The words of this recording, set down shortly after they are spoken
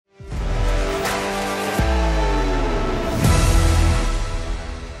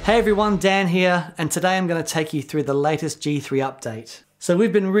Hey everyone, Dan here, and today I'm going to take you through the latest G3 update. So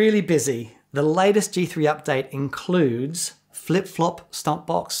we've been really busy. The latest G3 update includes flip-flop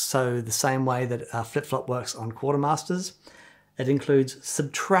StompBox, so the same way that flip-flop works on Quartermasters. It includes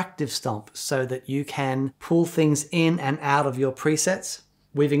subtractive stomp, so that you can pull things in and out of your presets.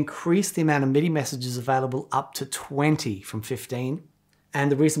 We've increased the amount of MIDI messages available up to 20 from 15. And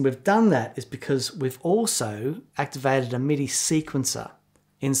the reason we've done that is because we've also activated a MIDI sequencer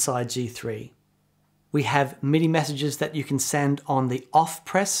inside G3. We have MIDI messages that you can send on the off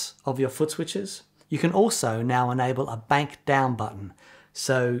press of your foot switches. You can also now enable a bank down button,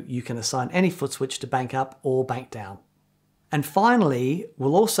 so you can assign any foot switch to bank up or bank down. And finally,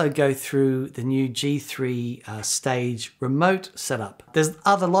 we'll also go through the new G3 stage remote setup. There's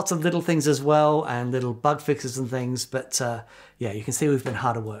lots of little things as well and little bug fixes and things, but yeah, you can see we've been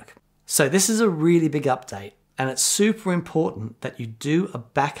hard at work. So this is a really big update. And it's super important that you do a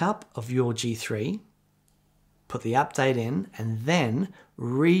backup of your G3, put the update in, and then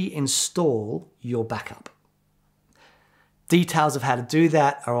reinstall your backup. Details of how to do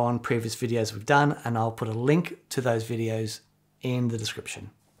that are on previous videos we've done, and I'll put a link to those videos in the description.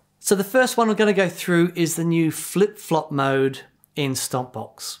 So the first one we're going to go through is the new flip-flop mode in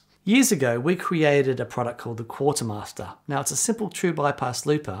StompBox. Years ago, we created a product called the Quartermaster. Now, it's a simple true bypass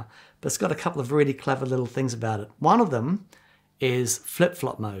looper, but it's got a couple of really clever little things about it. One of them is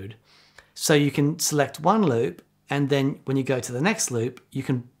flip-flop mode. So you can select one loop, and then when you go to the next loop, you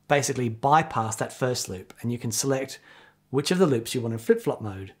can basically bypass that first loop, and you can select which of the loops you want in flip-flop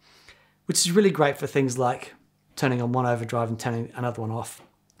mode, which is really great for things like turning on one overdrive and turning another one off.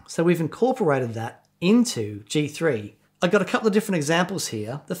 So we've incorporated that into G3. I've got a couple of different examples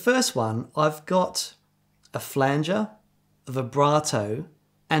here. The first one, I've got a flanger, a vibrato,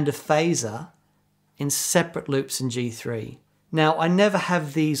 and a phaser in separate loops in G3. Now, I never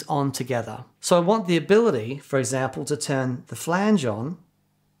have these on together. So I want the ability, for example, to turn the flange on,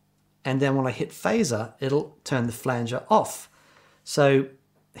 and then when I hit phaser, it'll turn the flanger off. So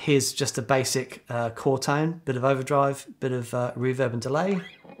here's just a basic core tone, bit of overdrive, bit of reverb and delay.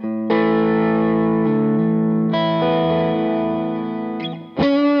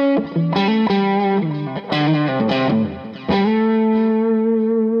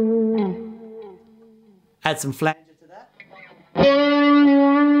 Add some flanger to that.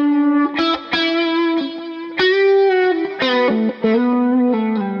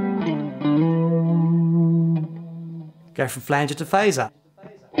 Go from flanger to phaser.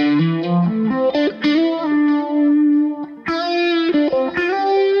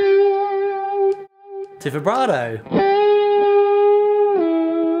 To vibrato.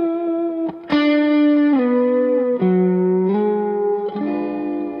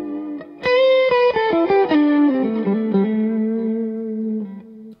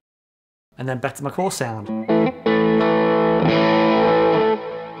 And then back to my core sound.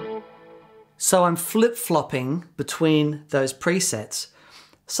 So I'm flip-flopping between those presets.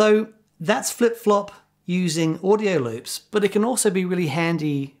 So that's flip-flop using audio loops, but it can also be really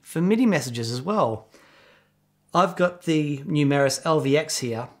handy for MIDI messages as well. I've got the Numeris LVX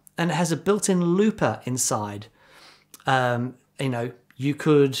here, and it has a built-in looper inside. You know, you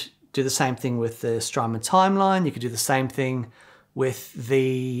could do the same thing with the Strymon timeline. You could do the same thing with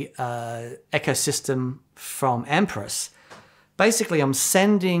the ecosystem from Empress. Basically, I'm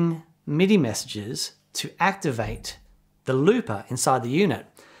sending MIDI messages to activate the looper inside the unit.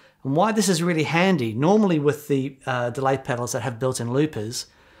 And why this is really handy, normally with the delay pedals that have built-in loopers,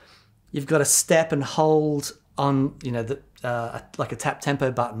 you've got to step and hold on, you know, like a tap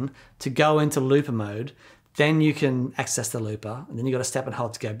tempo button to go into looper mode. Then you can access the looper, and then you've got to step and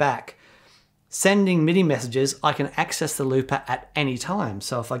hold to go back. Sending MIDI messages, I can access the looper at any time.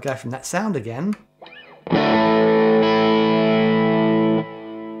 So if I go from that sound again,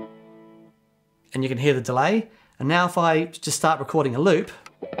 and you can hear the delay. And now if I just start recording a loop,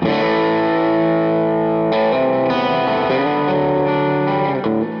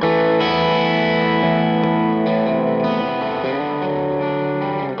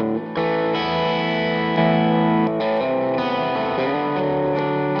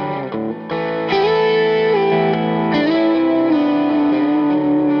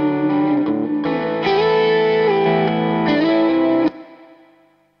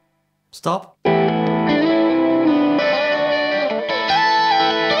 stop.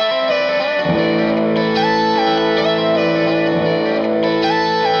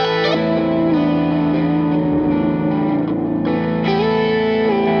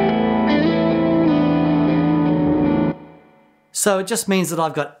 So it just means that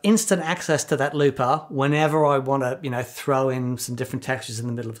I've got instant access to that looper whenever I want to, throw in some different textures in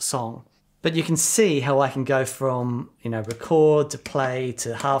the middle of a song. But you can see how I can go from, record to play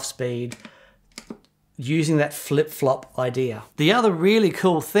to half speed using that flip-flop idea. The other really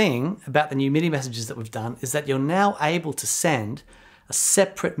cool thing about the new MIDI messages that we've done is that you're now able to send a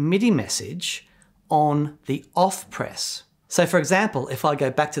separate MIDI message on the off press. So for example, if I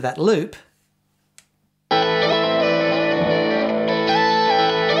go back to that loop,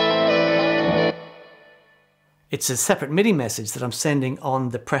 it's a separate MIDI message that I'm sending on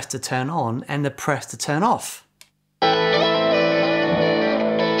the press to turn on and the press to turn off.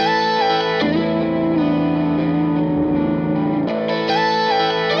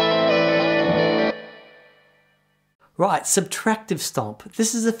 Right, subtractive stomp.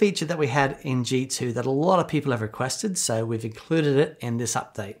 This is a feature that we had in G2 that a lot of people have requested, so we've included it in this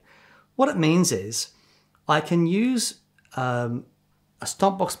update. What it means is I can use a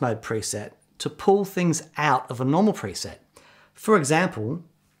StompBox mode preset to pull things out of a normal preset. For example,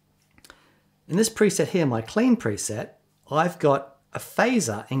 in this preset here, my clean preset, I've got a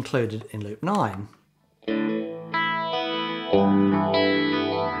phaser included in loop 9.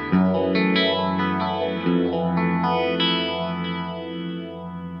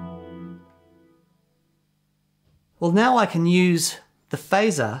 Well, now I can use the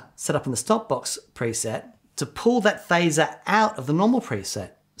phaser set up in the StompBox preset to pull that phaser out of the normal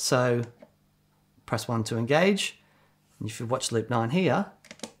preset. So press 1 to engage, and if you watch loop 9 here,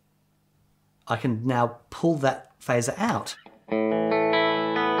 I can now pull that phaser out.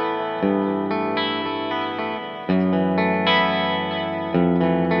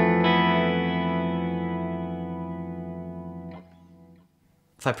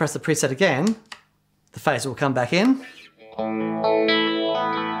 If I press the preset again, the phaser will come back in.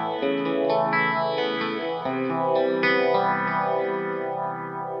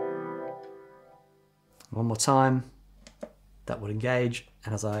 One more time, that would engage,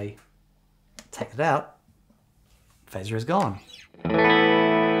 and as I take it out, phaser is gone.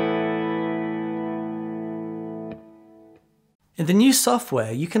 In the new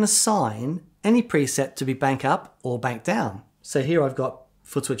software, you can assign any preset to be bank up or bank down. So here I've got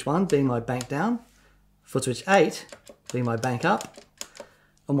foot switch 1 being my bank down, foot switch 8 being my bank up,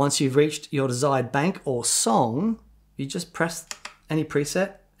 and once you've reached your desired bank or song, you just press any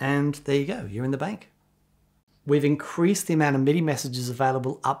preset and there you go, you're in the bank. We've increased the amount of MIDI messages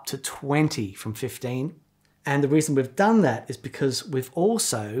available up to 20 from 15. And the reason we've done that is because we've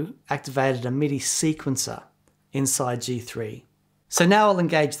also activated a MIDI sequencer inside G3. So now I'll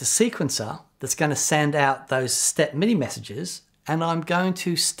engage the sequencer that's going to send out those step MIDI messages, and I'm going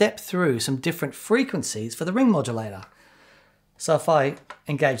to step through some different frequencies for the ring modulator. So if I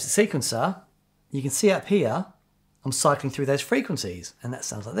engage the sequencer, you can see up here, I'm cycling through those frequencies, and that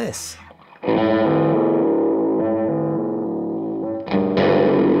sounds like this.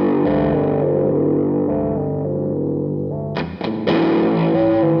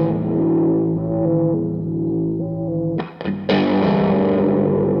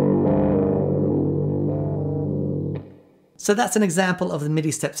 So that's an example of the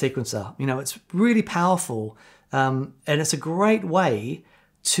MIDI step sequencer. It's really powerful, and it's a great way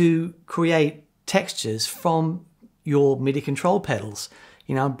to create textures from your MIDI control pedals,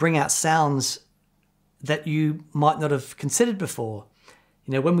 bring out sounds that you might not have considered before.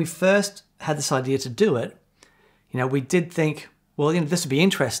 When we first had this idea to do it, we did think, well, this would be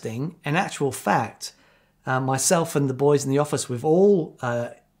interesting. In actual fact, myself and the boys in the office, we've all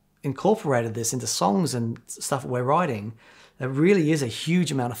incorporated this into songs and stuff that we're writing. It really is a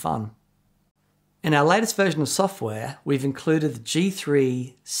huge amount of fun. In our latest version of software, we've included the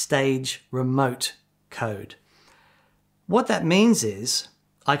G3 stage remote code. What that means is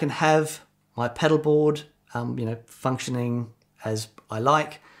I can have my pedal board, functioning as I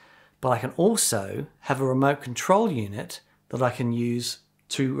like, but I can also have a remote control unit that I can use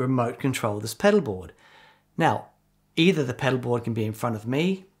to remote control this pedal board. Now, either the pedal board can be in front of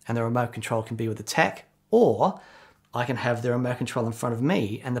me and the remote control can be with the tech, or I can have the remote control in front of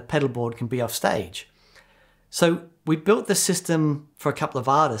me and the pedal board can be off stage. So we built this system for a couple of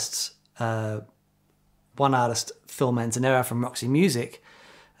artists. One artist, Phil Manzanera from Roxy Music,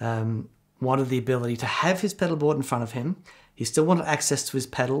 wanted the ability to have his pedal board in front of him. He still wanted access to his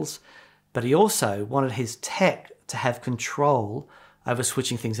pedals, but he also wanted his tech to have control over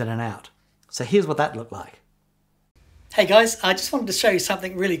switching things in and out. So here's what that looked like. Hey guys, I just wanted to show you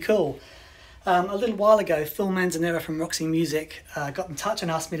something really cool. A little while ago, Phil Manzanera from Roxy Music got in touch and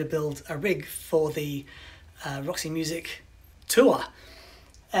asked me to build a rig for the Roxy Music tour.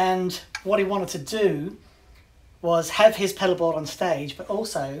 And what he wanted to do was have his pedal board on stage, but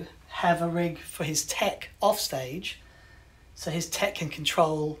also have a rig for his tech off stage, so his tech can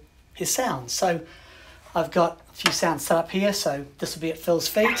control his sounds. So I've got a few sounds set up here, so this will be at Phil's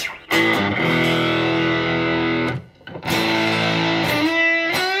feet.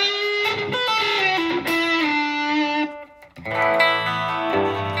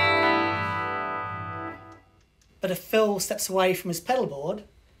 But if Phil steps away from his pedal board,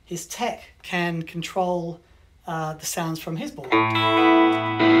 his tech can control the sounds from his board.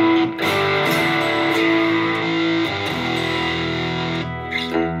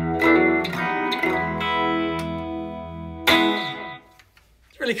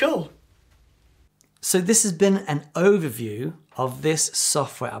 It's really cool. So this has been an overview of this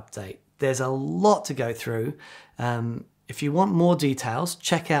software update. There's a lot to go through. If you want more details,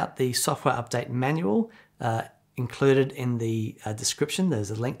 check out the software update manual included in the description.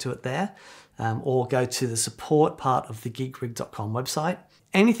 There's a link to it there. Or go to the support part of the TheGigRig.com website.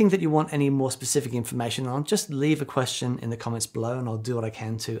 Anything that you want any more specific information on, just leave a question in the comments below and I'll do what I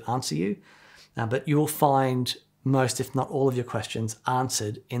can to answer you. But you will find most, if not all of your questions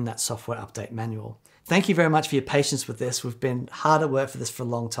answered in that software update manual. Thank you very much for your patience with this. We've been hard at work for this for a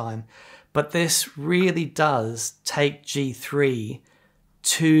long time, but this really does take G3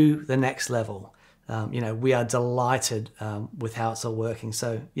 to the next level. We are delighted with how it's all working.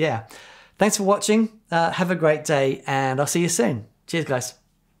 So yeah, thanks for watching. Have a great day and I'll see you soon. Cheers guys.